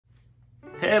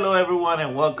Hello everyone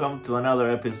and welcome to another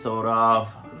episode of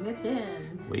The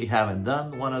Tin. We haven't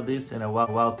done one of these in a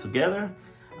while together,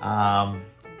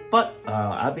 but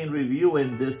I've been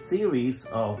reviewing this series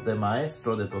of the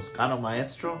Maestro, the Toscano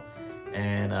Maestro,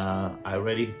 and I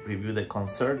already reviewed the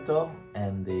Concerto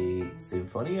and the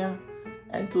Sinfonia,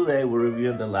 and today we're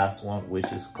reviewing the last one,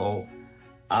 which is called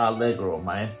Allegro,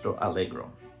 Maestro Allegro.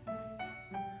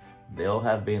 They all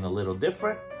have been a little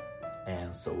different,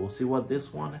 and so we'll see what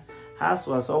this one has.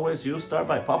 So as always, you start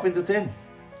by popping the tin.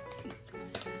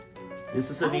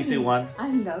 This is an easy one. I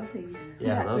love these.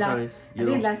 Yeah, those are easy. I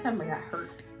think last time I got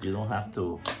hurt. You don't have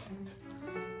to.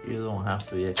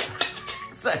 Yeah.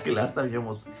 Exactly. Last time you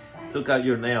almost took out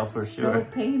your nail for sure. So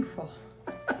painful.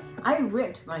 I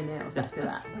ripped my nails after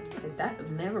that. I said,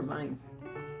 never mind.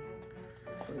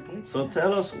 So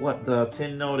tell us what the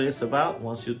tin note is about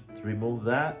once you remove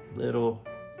that little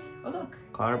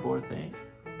cardboard thing.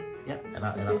 Yeah,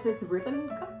 This is ribbon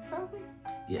cut, probably?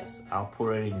 Yes, I'll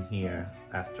put it in here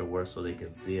afterwards so they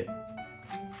can see it.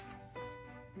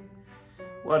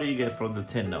 What do you get from the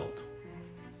tin note?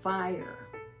 Fire.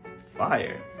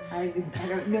 Fire? I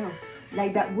don't know.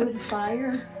 Like that wood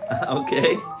fire.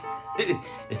 Okay.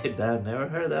 I've never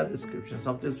heard that description.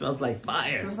 Something smells like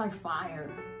fire. It smells like fire.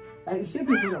 Like it should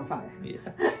be put on fire. Yeah.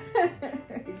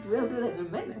 We'll do that in a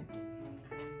minute.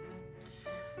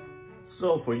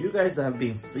 So for you guys that have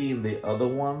been seeing the other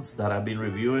ones that I've been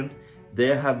reviewing,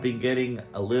 they have been getting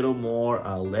a little more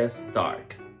less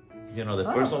dark. You know, the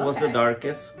first one was the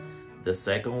darkest. The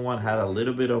second one had a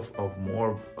little bit of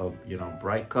more of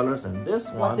bright colors, and this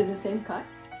one was it the same cut?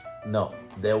 No,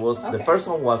 there was the first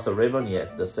one was a ribbon,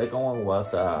 yes. The second one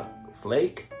was a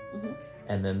flake,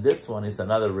 and then this one is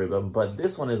another ribbon, but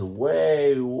this one is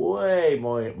way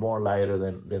more lighter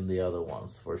than the other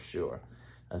ones for sure,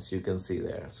 as you can see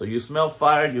there. So you smell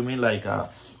fire? You mean like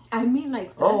I mean like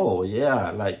this. Oh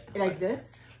yeah, like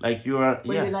this. Like you are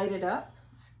when you light it up.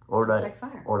 Or like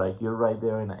fire. Or like you're right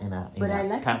there in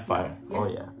a campfire. Yeah. Oh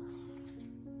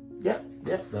yeah.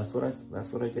 Yeah. That's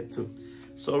what I get too.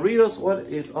 So read us what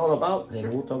it's all about,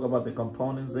 and we'll talk about the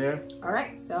components there. All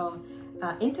right. So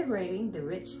integrating the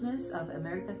richness of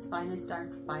America's finest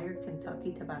dark fire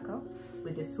Kentucky tobacco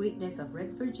with the sweetness of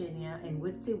Red Virginia and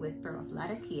woodsy whisper of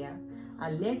Latakia,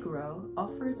 Allegro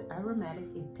offers aromatic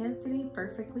intensity,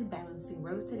 perfectly balancing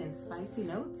roasted and spicy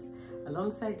notes,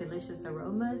 alongside delicious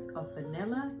aromas of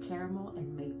vanilla, caramel,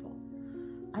 and maple.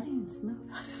 I didn't smell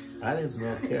that. I didn't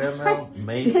smell caramel,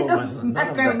 maple.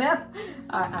 Not caramel.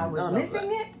 I was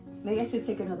missing it. Maybe I should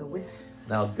take another whiff.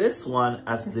 Now this one,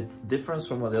 as the difference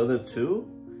from the other two,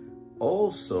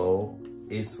 also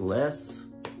is less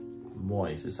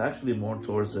moist. It's actually more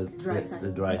towards the dry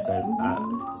side.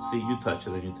 See, you touch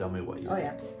it and you tell me what you think.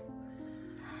 Yeah.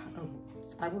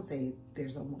 I would say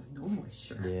there's almost no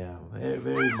moisture. Yeah,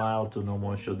 very mild to no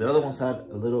moisture. The other ones had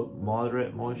a little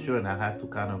moderate moisture, and I had to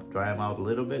kind of dry them out a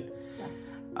little bit. Yeah.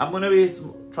 I'm going to be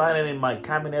trying it in my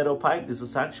Caminetto pipe. This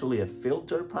is actually a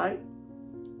filter pipe,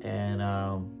 and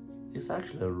it's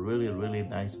actually a really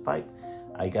nice pipe.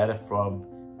 I got it from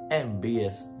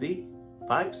MBSD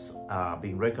pipes. I've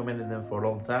been recommending them for a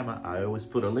long time. I always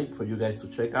put a link for you guys to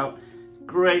check out.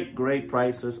 Great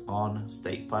prices on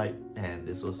steak pipe, and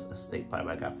this was a steak pipe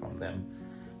I got from them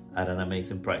at an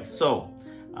amazing price. So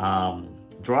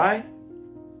dry,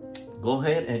 go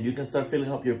ahead and you can start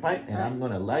filling up your pipe, and I'm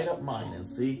gonna light up mine and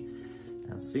see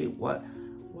what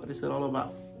is it all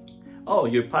about. Oh,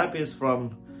 your pipe is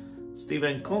from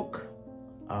Steven Cook,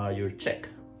 your Czech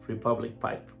Republic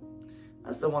pipe.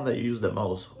 That's the one that you use the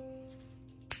most.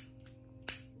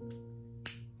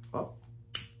 Oh,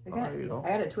 there you go. I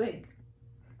got a twig.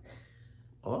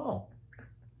 Oh,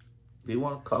 the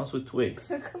one comes with twigs.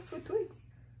 It comes with twigs.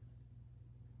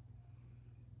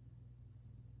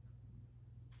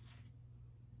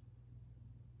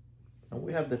 And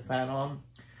we have the fan on.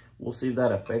 We'll see if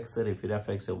that affects it. If it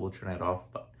affects it, we'll turn it off.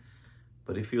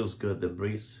 But it feels good. The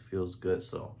breeze feels good.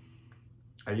 So,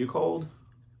 are you cold?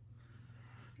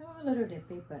 Oh, a little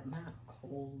dippy, but not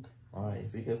cold. All right.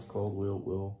 If it gets cold,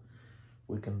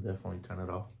 we can definitely turn it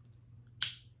off.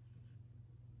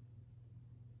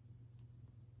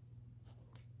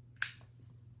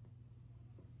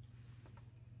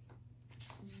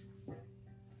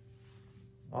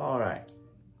 All right.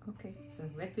 Okay, so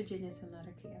Red Virginias and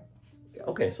Latakia.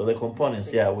 Okay, so the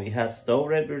components, we had stove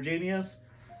Red Virginias,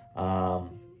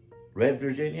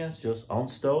 just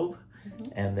unstove,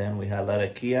 and then we had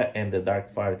Latakia and the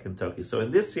dark fire Kentucky. So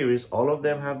in this series, all of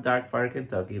them have dark fire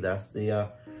Kentucky. That's the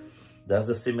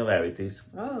similarities.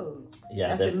 Oh,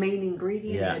 yeah, that's the main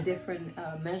ingredient in a different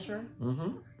measure.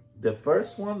 The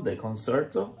first one, the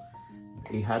Concerto,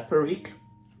 it had Perique.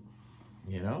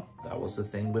 You know, that was the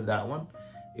thing with that one.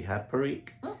 It had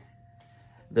Perique.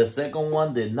 The second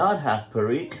one did not have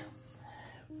Perique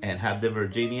and had the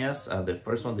Virginias. The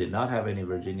first one did not have any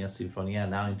Virginia Sinfonia.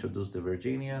 Now introduced the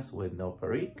Virginias with no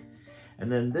Perique.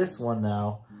 And then this one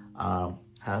now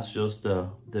has just the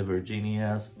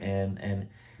Virginias and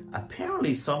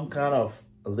apparently some kind of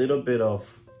a little bit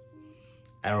of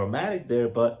aromatic there,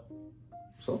 but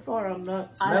so far I'm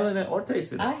not smelling it or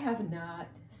tasting it. I have not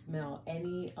smelled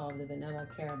any of the vanilla,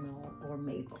 caramel, or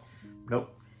maple.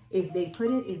 Nope. If they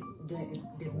put it in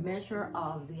the measure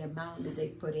of the amount that they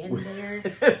put in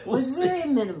there was very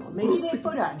minimal. Maybe they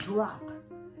put a drop,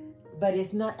 but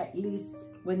it's not, at least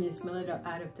when you smell it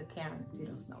out of the can, you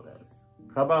don't smell those.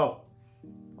 How about,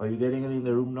 are you getting it in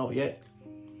the room note yet?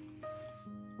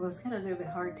 Well, it's kind of a little bit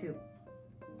hard to,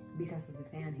 because of the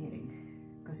fan hitting,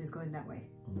 because it's going that way.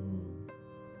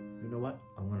 You know what?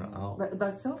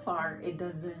 But so far, it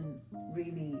doesn't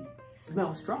really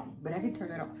smell strong, but I can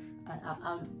turn it off.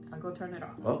 I'll go turn it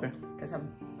off. Okay. Because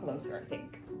I'm closer, I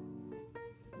think.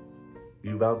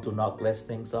 You bound to knock less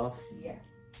things off? Yes.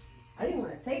 I didn't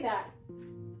want to say that.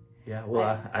 Yeah,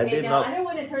 well, I did not. I don't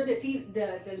want to turn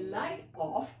the light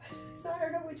off, so I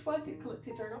don't know which one to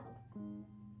turn off.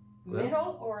 Well,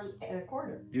 middle or a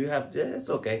quarter? You have, yeah, it's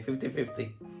okay,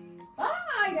 50-50. Ah,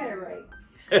 I got it right.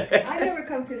 I never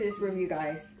come to this room, you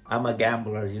guys. I'm a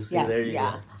gambler, you see, there you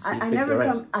go. I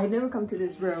never come to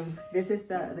this room. This is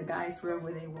the guys' room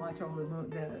where they watch all the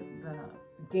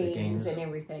games and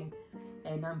everything.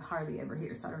 And I'm hardly ever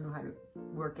here, so I don't know how to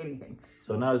work anything.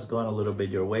 So now it's going a little bit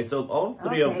your way. So all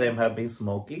three of them have been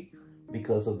smoky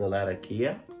because of the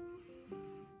Latakia.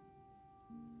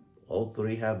 All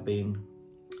three have been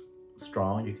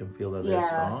strong. You can feel that they're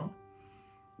strong.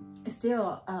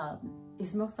 Still, it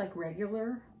smells like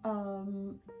regular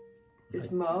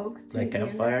smoke. Like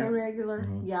campfire? Like a regular.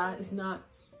 Yeah, it's not,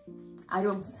 I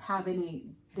don't have any,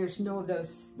 there's no of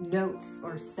those notes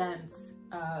or scents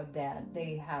that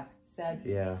they have said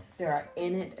there are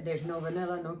in it. There's no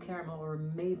vanilla, no caramel or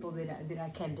maple that I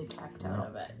can detect out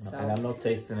of it. So, and I'm not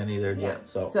tasting any there yet.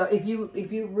 So if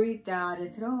you read that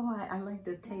and say, oh, I like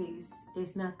the taste,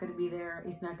 it's not going to be there.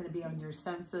 It's not going to be on your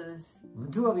senses,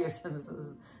 two of your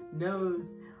senses,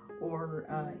 nose, or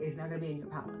it's not going to be in your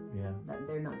palate. Yeah, but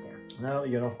they're not there. Now,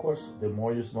 you know, of course, the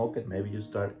more you smoke it, maybe you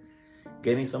start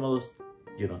getting some of those,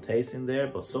 you know, taste in there.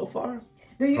 But so far,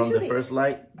 from the first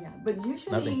light, but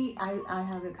usually I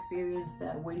have experienced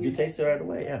that when you taste it right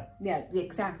away. Yeah,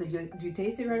 exactly. You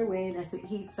taste it right away, and as it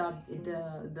heats up,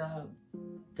 the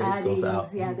taste goes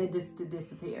out. They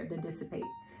disappear. They dissipate.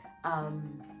 I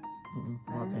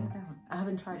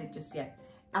haven't tried it just yet.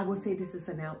 I would say this is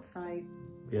an outside.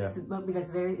 Because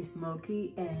it's very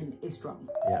smoky and it's strong.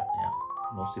 Yeah.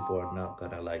 Most people are not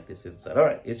gonna like this inside. All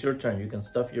right, it's your turn. You can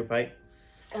stuff your pipe.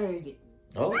 I already did.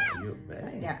 Oh, you're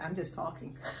bad. Yeah, I'm just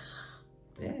talking.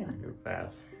 Yeah, you're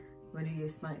fast. I'm gonna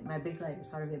use my big lighter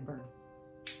so I don't get burned.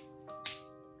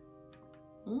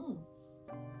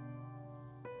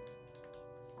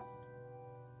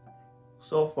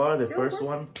 So far, the first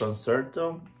one,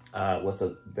 Concerto, was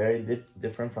a very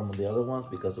different from the other ones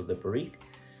because of the Perique.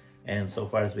 And so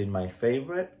far, it's been my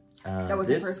favorite. That was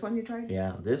the first one you tried?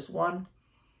 Yeah, this one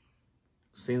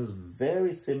seems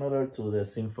very similar to the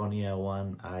Sinfonia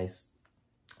one. I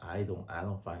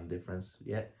don't find difference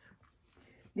yet.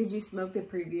 Did you smoke the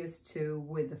previous two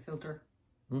with the filter?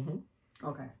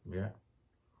 Okay. Yeah.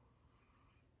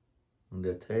 And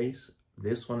the taste,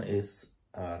 this one is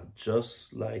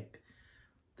just like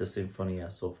the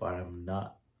Sinfonia so far. I'm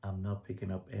not picking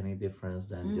up any difference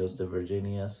than just the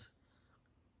Virginias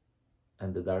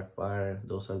and the Dark Fire.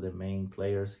 Those are the main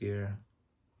players here.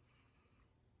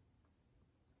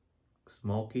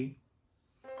 Smoky.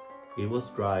 It was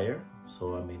drier,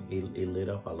 so I mean it lit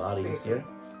up a lot easier.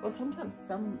 Well, sometimes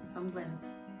some blends,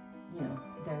 you know,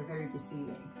 they're very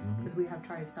deceiving because we have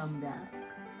tried some that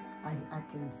I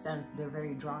can sense they're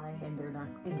very dry and they're not.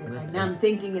 And I'm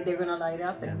thinking that they're gonna light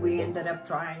up, and we ended up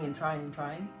trying and trying and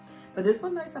trying. But this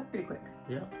one lights up pretty quick.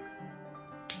 Yeah.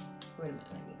 Wait a minute,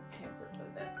 let me tamper it a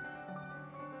little bit.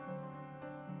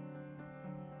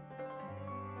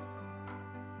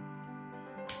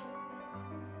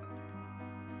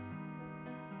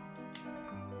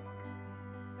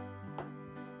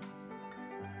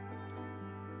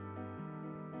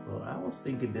 Well, I was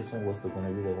thinking this one was going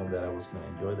to be the one that I was going to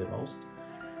enjoy the most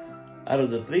out of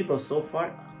the three, but so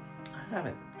far I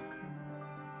haven't.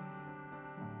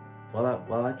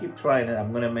 While I keep trying it,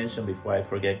 I'm going to mention before I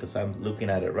forget, because I'm looking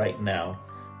at it right now,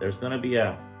 there's going to be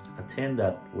a tin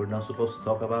that we're not supposed to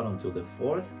talk about until the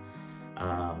 4th.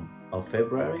 of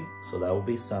February, so that will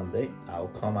be Sunday. I'll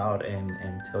come out and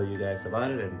tell you guys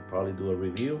about it and probably do a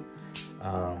review.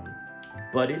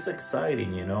 But it's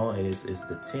exciting, you know. Is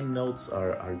the tin notes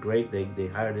are great. They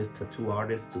hired this tattoo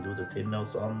artist to do the tin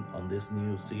notes on this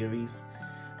new series,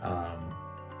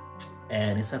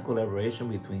 and it's a collaboration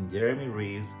between Jeremy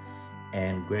Reeves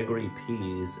and Gregory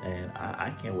Pease, and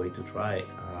I can't wait to try it.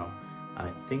 I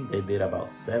think they did about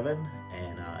 7,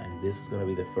 and this is gonna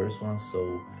be the first one.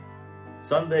 So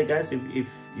Sunday, guys,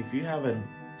 if you haven't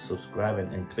subscribed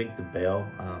and click the bell,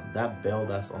 that bell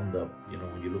that's on the, you know,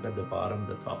 when you look at the bottom,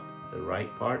 the top, the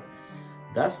right part,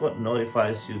 that's what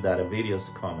notifies you that a video is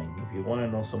coming. If you want to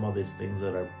know some of these things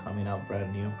that are coming out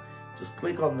brand new, just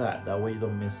click on that. That way you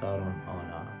don't miss out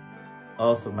on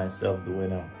also myself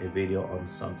doing a video on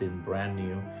something brand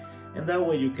new, and that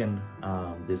way you can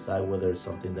decide whether it's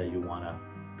something that you want to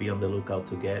be on the lookout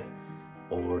to get,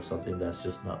 or something that's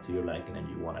just not to your liking and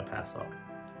you want to pass on.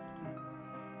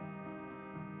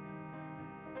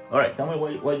 All right, tell me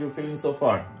what you're feeling so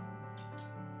far,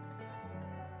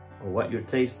 or what you're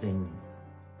tasting.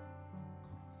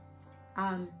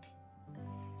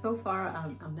 So far,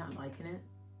 I'm not liking it.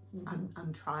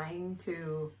 I'm trying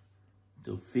to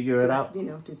figure it out. You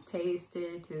know, to taste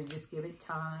it, to just give it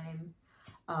time.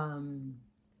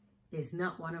 It's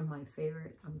not one of my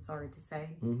favorite, I'm sorry to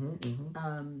say.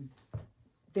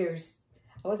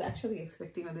 I was actually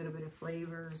expecting a little bit of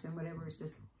flavors and whatever. It's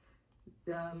just,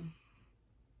 can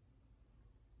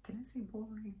I say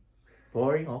boring?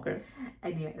 Boring, okay.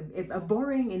 And yeah,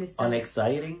 boring in a sense.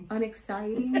 Unexciting?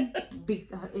 Unexciting,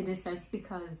 in a sense,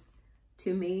 because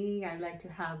to me, I like to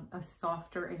have a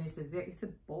softer, and it's a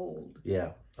bold.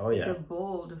 Yeah. Oh yeah. It's a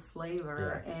bold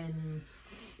flavor, yeah. And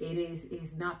it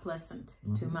is not pleasant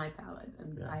to my palate,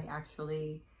 and yeah. I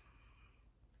actually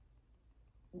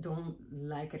don't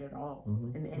like it at all,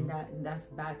 and that's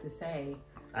bad to say.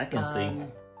 I can see.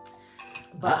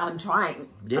 But I'm trying.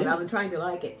 Yeah. I'm trying to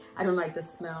like it. I don't like the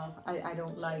smell. I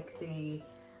don't like the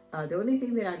only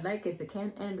thing that I like is the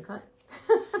can and the cut.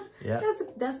 Yeah.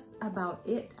 That's about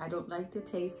it. I don't like the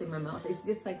taste in my mouth. It's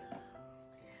just like,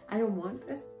 I don't want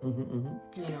this.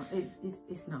 You know,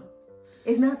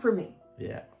 it's not for me.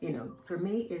 Yeah. You know, for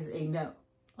me is a no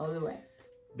all the way.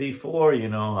 Before, you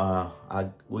know,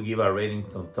 we give our rating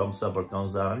thumbs up or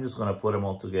thumbs down. I'm just gonna put them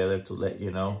all together to let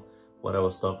you know what I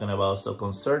was talking about. So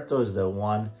Concerto is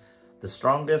the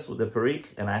strongest with the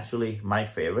Perique, and actually my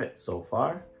favorite so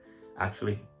far.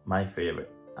 Actually, my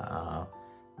favorite.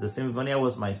 The Sinfonia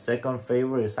was my second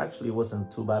favorite. It actually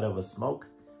wasn't too bad of a smoke.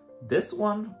 This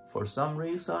one, for some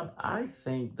reason, I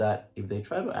think that if they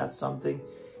try to add something,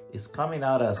 it's coming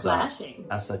out as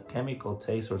a chemical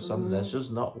taste or something that's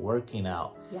just not working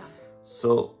out. Yeah.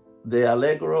 So the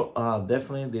Allegro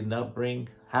definitely did not bring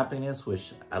happiness,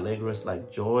 which Allegro is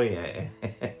like joy.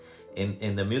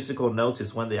 In the musical notes,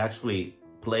 is when they actually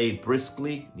play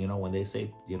briskly. You know, when they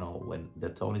say, you know, when the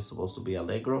tone is supposed to be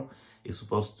Allegro, it's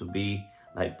supposed to be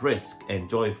like brisk and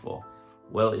joyful.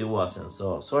 Well, it wasn't.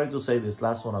 So sorry to say, this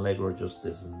last one, Allegro, just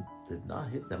did not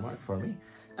hit the mark for me.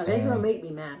 Allegro made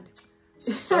me mad.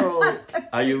 So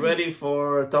are you ready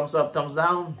for thumbs up, thumbs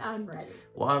down? I'm ready.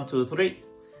 1, 2, 3.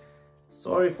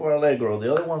 Sorry for Allegro.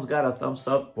 The other one's got a thumbs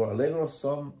up. For Allegro,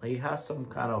 he has some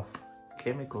kind of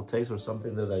chemical taste or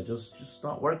something that I just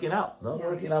not working out. Not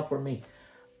working out for me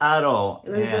at all.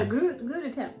 It was a good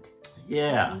attempt.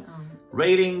 Yeah.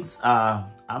 Ratings,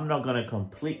 I'm not gonna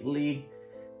completely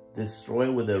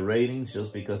destroy with the ratings,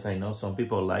 just because I know some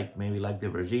people maybe like the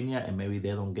Virginia and maybe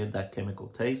they don't get that chemical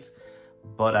taste.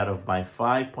 But out of my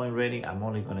 5-point rating, I'm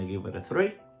only gonna give it a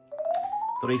 3.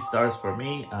 3 stars for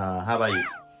me. How about you?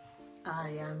 I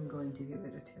am going to give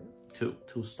it a 2.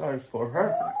 2 stars for her.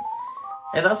 I'm sorry.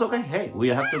 And that's okay. Hey, we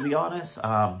have to be honest.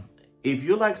 If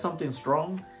you like something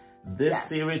strong, this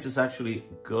series is actually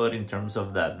good in terms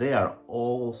of that. They are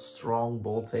all strong,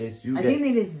 bold taste. I think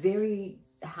it is very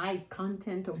high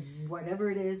content of whatever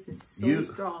it is. It's so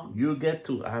strong. You get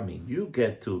to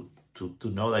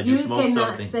know that you smoked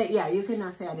something. You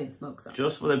cannot say I didn't smoke something.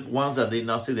 Just for the ones that did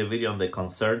not see the video on the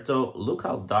Concerto, look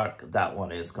how dark that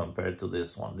one is compared to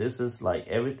this one. This is like,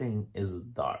 everything is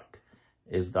dark.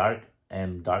 It's dark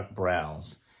and dark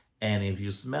browns. And if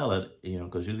you smell it, you know,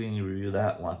 because you didn't review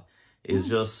that one, it's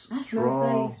just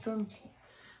strong. Like strong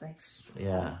cheers.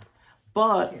 Yeah.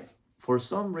 But for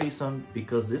some reason,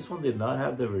 because this one did not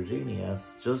have the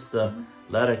Virginias, just the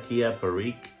Latakia,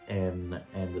 Perique, and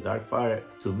the Dark Fire,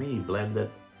 to me, blended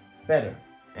better.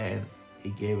 And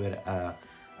it gave it a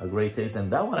great taste.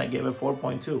 And that one, I gave it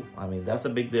 4.2. I mean, that's a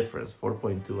big difference,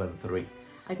 4.2 and 3.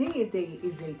 I think if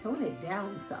they tone it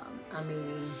down some, I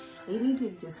mean, they need to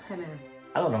just kind of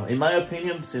I don't know. In my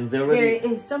opinion, since they're already...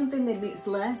 There is something that makes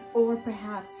less, or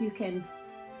perhaps you can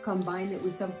combine it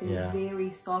with something very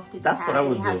soft. That's what I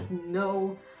would do. It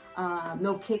has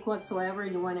no kick whatsoever,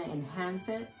 and you want to enhance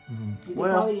it. You can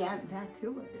probably add that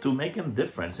to it. To make them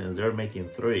different, since they're making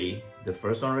 3, the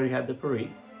first one already had the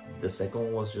Perique. The second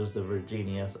one was just the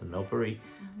Virginias and no Perique.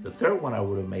 The third one I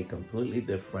would have made completely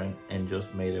different and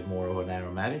just made it more of an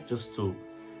aromatic, just to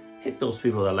hit those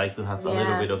people that like to have a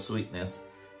little bit of sweetness.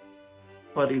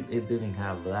 But it didn't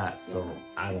have that, so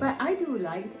I don't. But I do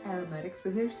like aromatics,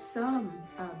 but there's some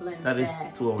blends that is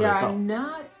too over the top. Are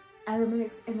not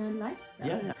aromatics, and I like them.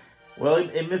 Yeah. Well,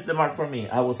 it missed the mark for me.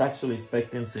 I was actually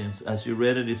expecting, since as you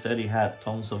read it, it said it had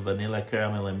tones of vanilla,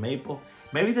 caramel, and maple.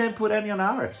 Maybe they didn't put any on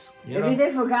ours. Maybe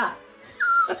they forgot.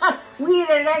 We need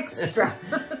an extra.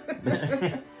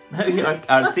 Maybe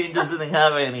our team just didn't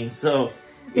have any, so.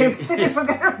 If they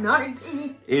forgot on our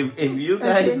team. If you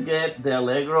guys get the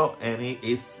Allegro and it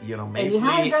is, maple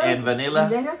and vanilla,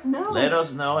 let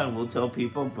us know and we'll tell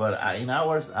people. But in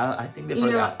ours, I think they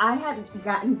forgot. I had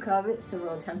gotten COVID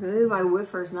several times. Maybe my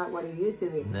whiffer's not what it used to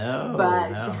be. No.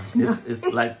 It's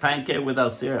like pancake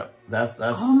without syrup. That's.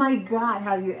 Oh my God!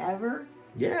 Have you ever?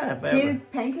 Yeah, Dude,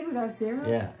 pancake without syrup?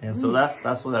 Yeah, and so that's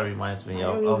what that reminds me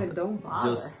of. Don't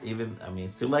bother.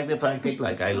 Still like the pancake,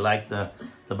 like I like the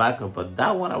tobacco, but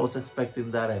that one I was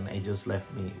expecting that, and it just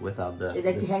left me without the.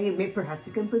 Perhaps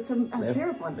you can put some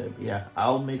syrup on it. Yeah,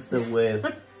 I'll mix it with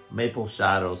maple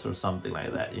shadows or something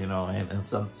like that, and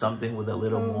something with a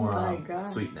little more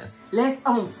sweetness. Less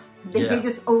oomph. They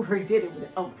just overdid it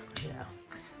with oomph. Yeah.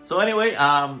 So anyway,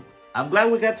 I'm glad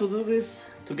we got to do this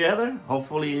together.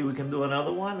 Hopefully we can do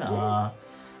another one.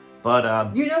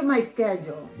 But my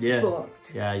schedule is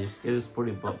booked. Yeah, your schedule is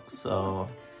pretty booked. So,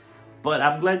 but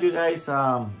I'm glad you guys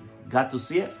got to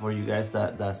see it. For you guys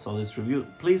that saw this review,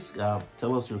 please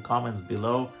tell us your comments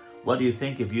below. What do you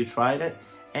think if you tried it?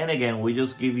 And again, we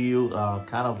just give you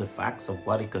kind of the facts of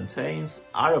what it contains,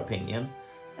 our opinion,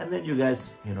 and then you guys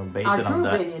base it on that. Our true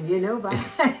opinion,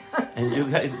 and you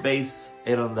guys base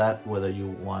it on that, whether you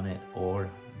want it or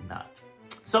not.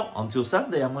 So until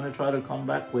Sunday, I'm going to try to come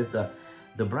back with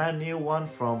the brand new one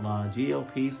from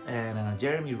GLPs and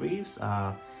Jeremy Reeves.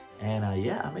 I'm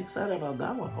excited about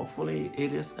that one. Hopefully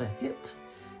it is a hit.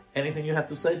 Anything you have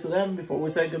to say to them before we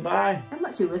say goodbye? Not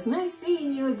much. It was nice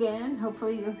seeing you again.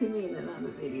 Hopefully you'll see me in another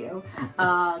video.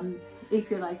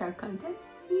 If you like our content,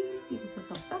 please give us a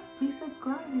thumbs up. Please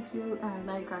subscribe if you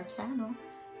like our channel.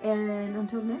 And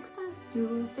until next time, you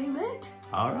will stay lit.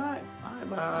 All right.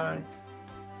 Bye-bye.